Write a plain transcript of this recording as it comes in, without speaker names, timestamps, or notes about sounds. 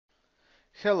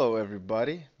Hello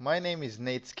everybody, my name is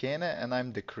Nate Skene and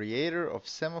I'm the creator of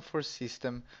Semaphore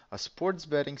system, a sports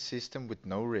betting system with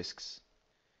no risks.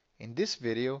 In this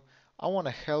video, I want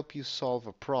to help you solve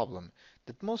a problem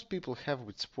that most people have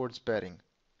with sports betting.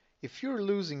 If you're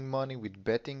losing money with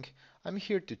betting, I'm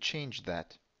here to change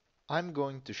that. I'm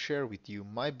going to share with you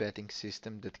my betting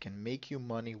system that can make you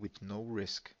money with no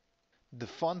risk. The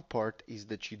fun part is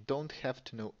that you don't have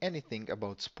to know anything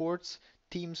about sports,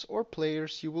 teams or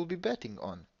players you will be betting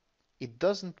on. It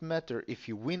doesn't matter if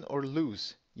you win or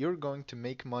lose, you're going to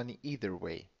make money either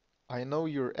way. I know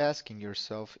you're asking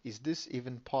yourself, is this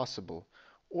even possible?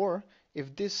 Or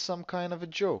if this some kind of a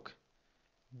joke?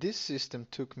 This system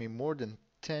took me more than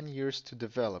 10 years to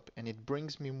develop and it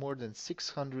brings me more than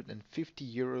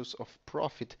 650 euros of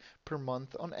profit per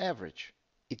month on average.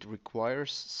 It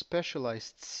requires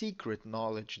specialized secret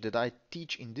knowledge that I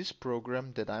teach in this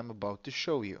program that I'm about to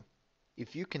show you.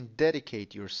 If you can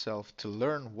dedicate yourself to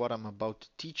learn what I'm about to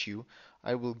teach you,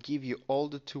 I will give you all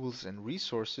the tools and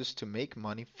resources to make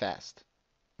money fast.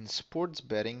 In sports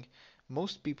betting,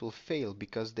 most people fail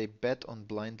because they bet on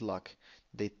blind luck.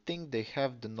 They think they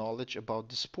have the knowledge about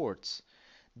the sports.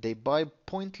 They buy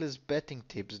pointless betting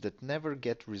tips that never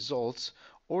get results,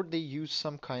 or they use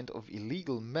some kind of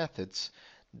illegal methods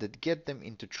that get them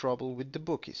into trouble with the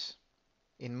bookies.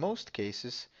 In most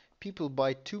cases, people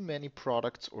buy too many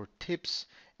products or tips,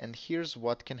 and here's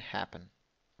what can happen.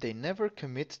 They never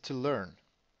commit to learn.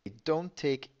 They don't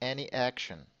take any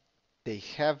action. They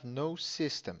have no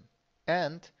system.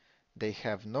 And they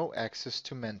have no access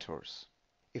to mentors.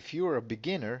 If you're a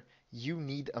beginner, you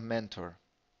need a mentor.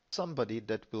 Somebody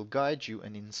that will guide you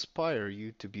and inspire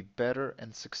you to be better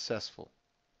and successful.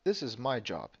 This is my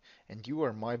job, and you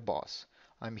are my boss.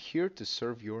 I'm here to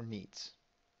serve your needs.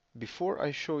 Before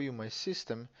I show you my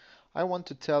system, I want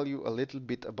to tell you a little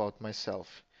bit about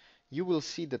myself. You will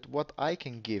see that what I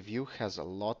can give you has a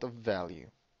lot of value.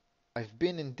 I've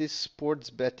been in this sports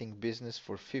betting business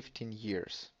for 15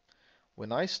 years.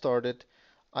 When I started,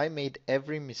 I made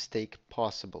every mistake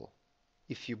possible.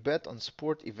 If you bet on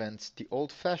sport events the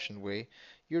old-fashioned way,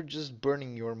 you're just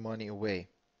burning your money away.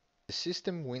 The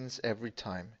system wins every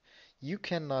time. You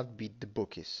cannot beat the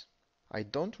bookies. I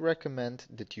don't recommend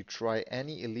that you try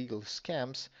any illegal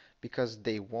scams because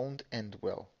they won't end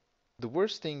well. The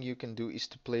worst thing you can do is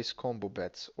to place combo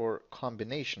bets or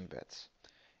combination bets.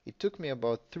 It took me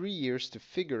about 3 years to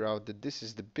figure out that this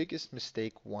is the biggest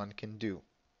mistake one can do.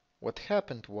 What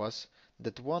happened was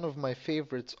that one of my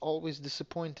favorites always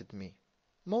disappointed me.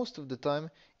 Most of the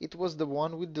time it was the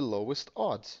one with the lowest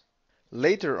odds.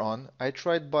 Later on I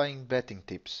tried buying betting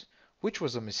tips, which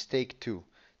was a mistake too.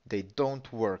 They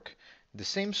don't work. The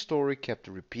same story kept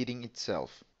repeating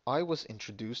itself. I was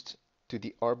introduced to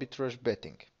the arbitrage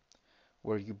betting,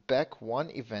 where you back one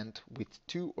event with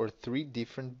 2 or 3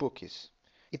 different bookies.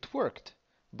 It worked,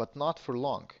 but not for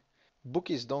long.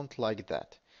 Bookies don't like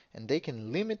that, and they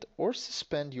can limit or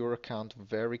suspend your account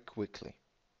very quickly.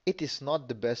 It is not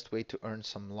the best way to earn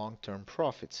some long-term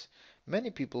profits.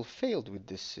 Many people failed with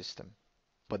this system.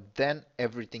 But then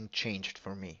everything changed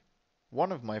for me.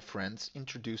 One of my friends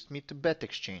introduced me to Bet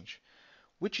Exchange,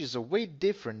 which is a way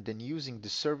different than using the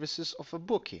services of a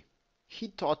bookie. He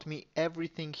taught me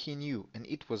everything he knew and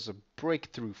it was a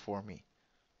breakthrough for me.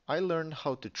 I learned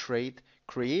how to trade,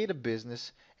 create a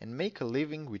business, and make a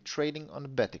living with trading on a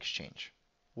bet exchange.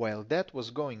 While that was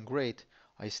going great,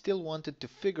 I still wanted to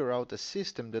figure out a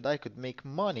system that I could make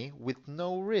money with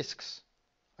no risks.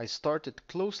 I started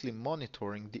closely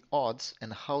monitoring the odds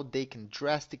and how they can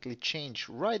drastically change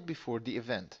right before the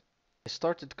event. I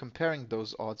started comparing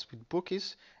those odds with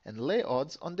bookies and lay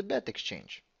odds on the bet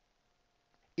exchange.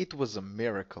 It was a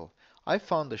miracle. I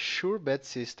found a sure bet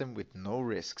system with no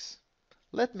risks.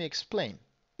 Let me explain.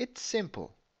 It's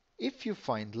simple. If you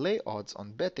find lay odds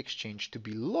on bet exchange to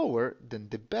be lower than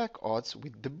the back odds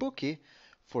with the bookie,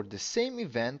 for the same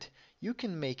event, you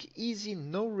can make easy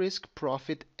no risk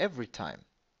profit every time.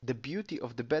 The beauty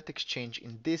of the bet exchange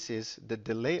in this is that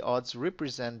the lay odds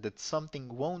represent that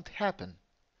something won't happen.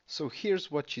 So here's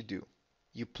what you do.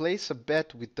 You place a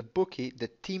bet with the bookie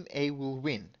that Team A will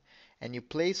win, and you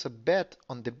place a bet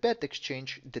on the bet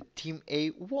exchange that Team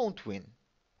A won't win.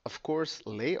 Of course,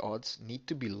 lay odds need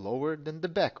to be lower than the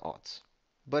back odds.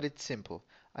 But it's simple.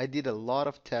 I did a lot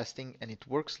of testing and it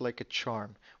works like a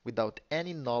charm without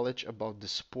any knowledge about the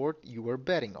sport you are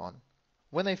betting on.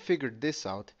 When I figured this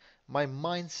out, my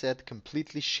mindset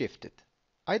completely shifted.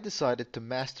 I decided to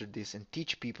master this and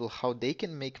teach people how they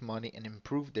can make money and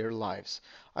improve their lives.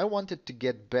 I wanted to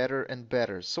get better and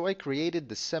better, so I created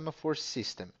the Semaphore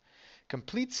system.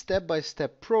 complete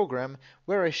step-by-step program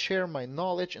where I share my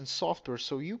knowledge and software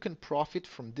so you can profit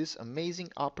from this amazing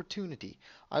opportunity.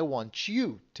 I want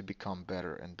you to become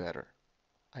better and better.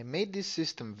 I made this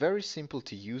system very simple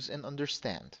to use and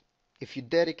understand. If you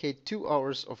dedicate 2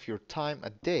 hours of your time a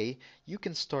day, you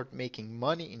can start making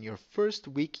money in your first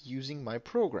week using my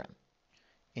program.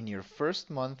 In your first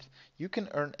month, you can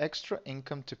earn extra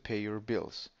income to pay your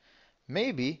bills.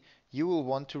 Maybe you will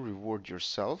want to reward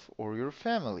yourself or your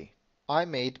family. I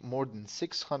made more than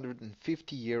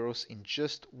 650 euros in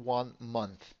just 1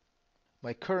 month.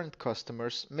 My current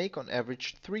customers make on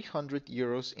average 300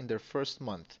 euros in their first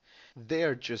month. They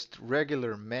are just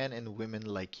regular men and women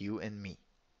like you and me.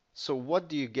 So what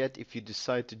do you get if you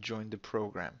decide to join the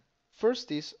program?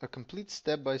 First is a complete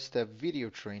step-by-step video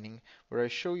training where I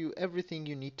show you everything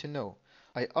you need to know.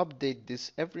 I update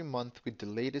this every month with the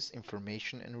latest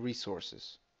information and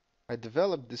resources. I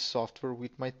developed this software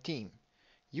with my team.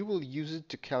 You will use it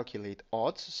to calculate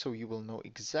odds so you will know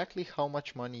exactly how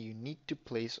much money you need to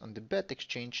place on the bet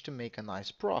exchange to make a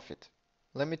nice profit.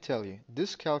 Let me tell you,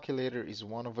 this calculator is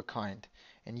one of a kind,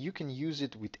 and you can use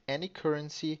it with any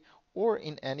currency or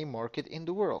in any market in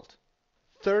the world.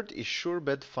 Third is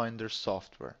SureBet Finder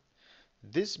software.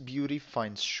 This beauty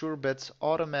finds sure bets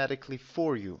automatically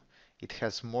for you. It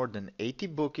has more than 80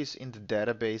 bookies in the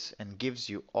database and gives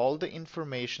you all the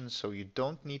information so you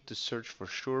don't need to search for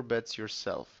sure bets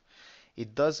yourself.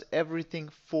 It does everything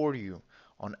for you.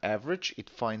 On average, it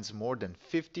finds more than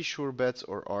 50 sure bets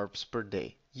or ARBs per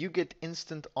day. You get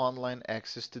instant online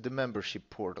access to the membership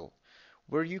portal,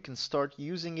 where you can start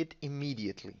using it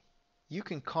immediately. You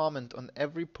can comment on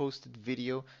every posted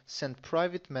video, send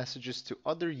private messages to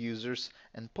other users,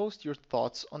 and post your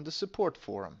thoughts on the support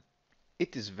forum.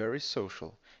 It is very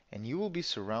social, and you will be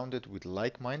surrounded with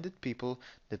like-minded people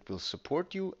that will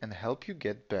support you and help you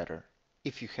get better.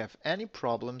 If you have any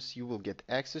problems, you will get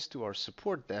access to our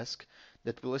support desk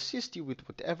that will assist you with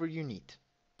whatever you need.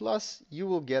 Plus, you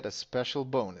will get a special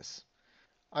bonus.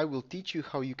 I will teach you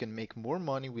how you can make more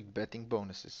money with betting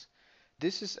bonuses.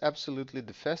 This is absolutely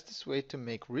the fastest way to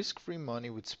make risk-free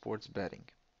money with sports betting.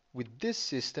 With this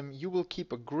system, you will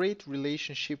keep a great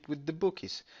relationship with the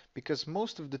bookies, because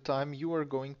most of the time you are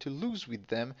going to lose with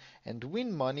them and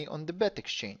win money on the bet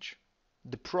exchange.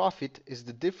 The profit is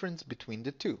the difference between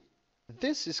the two.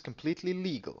 This is completely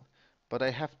legal, but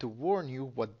I have to warn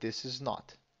you what this is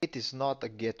not. It is not a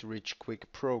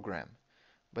get-rich-quick program.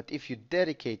 But if you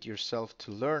dedicate yourself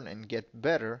to learn and get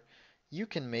better, you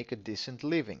can make a decent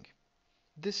living.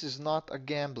 This is not a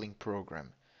gambling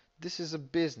program. This is a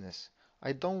business.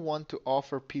 I don't want to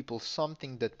offer people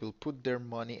something that will put their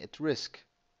money at risk.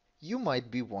 You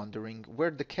might be wondering where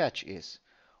the catch is.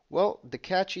 Well, the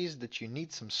catch is that you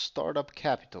need some startup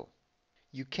capital.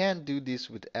 You can't do this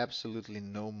with absolutely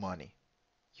no money.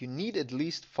 You need at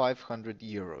least 500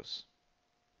 euros.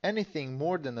 Anything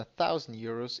more than 1,000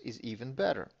 euros is even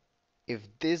better. If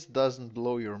this doesn't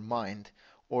blow your mind,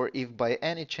 or if by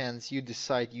any chance you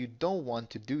decide you don't want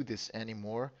to do this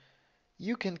anymore,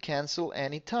 you can cancel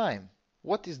any time.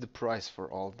 What is the price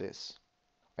for all this?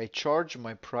 I charge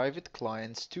my private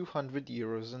clients 200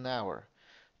 euros an hour.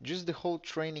 Just the whole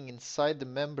training inside the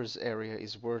members area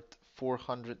is worth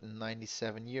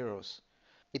 497 euros.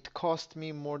 It cost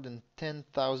me more than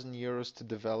 10,000 euros to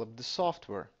develop the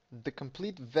software. The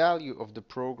complete value of the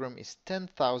program is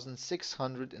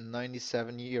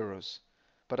 10,697 euros.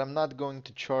 But I'm not going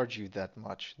to charge you that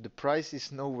much. The price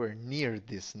is nowhere near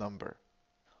this number.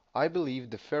 I believe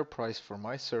the fair price for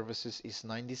my services is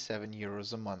 97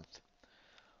 euros a month.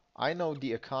 I know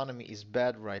the economy is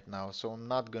bad right now, so I'm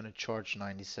not gonna charge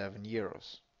 97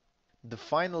 euros. The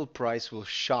final price will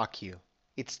shock you.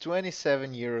 It's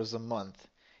 27 euros a month.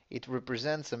 It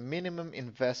represents a minimum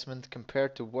investment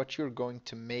compared to what you're going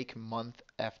to make month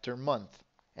after month.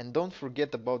 And don't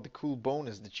forget about the cool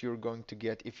bonus that you're going to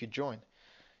get if you join.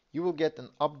 You will get an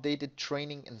updated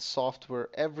training and software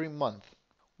every month.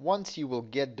 Once you will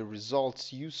get the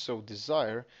results you so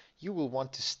desire, you will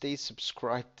want to stay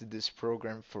subscribed to this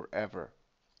program forever.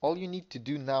 All you need to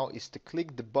do now is to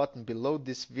click the button below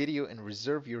this video and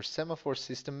reserve your Semaphore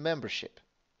system membership.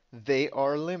 They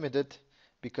are limited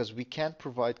because we can't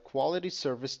provide quality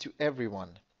service to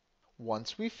everyone.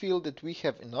 Once we feel that we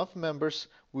have enough members,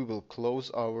 we will close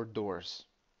our doors.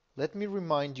 Let me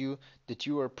remind you that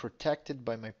you are protected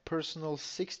by my personal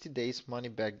 60 days money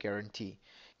back guarantee.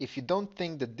 If you don't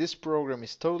think that this program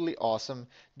is totally awesome,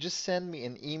 just send me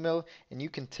an email and you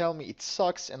can tell me it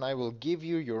sucks and I will give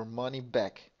you your money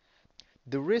back.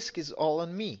 The risk is all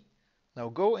on me. Now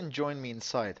go and join me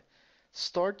inside.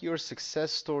 Start your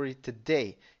success story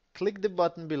today. Click the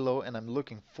button below and I'm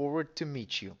looking forward to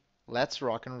meet you. Let's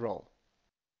rock and roll.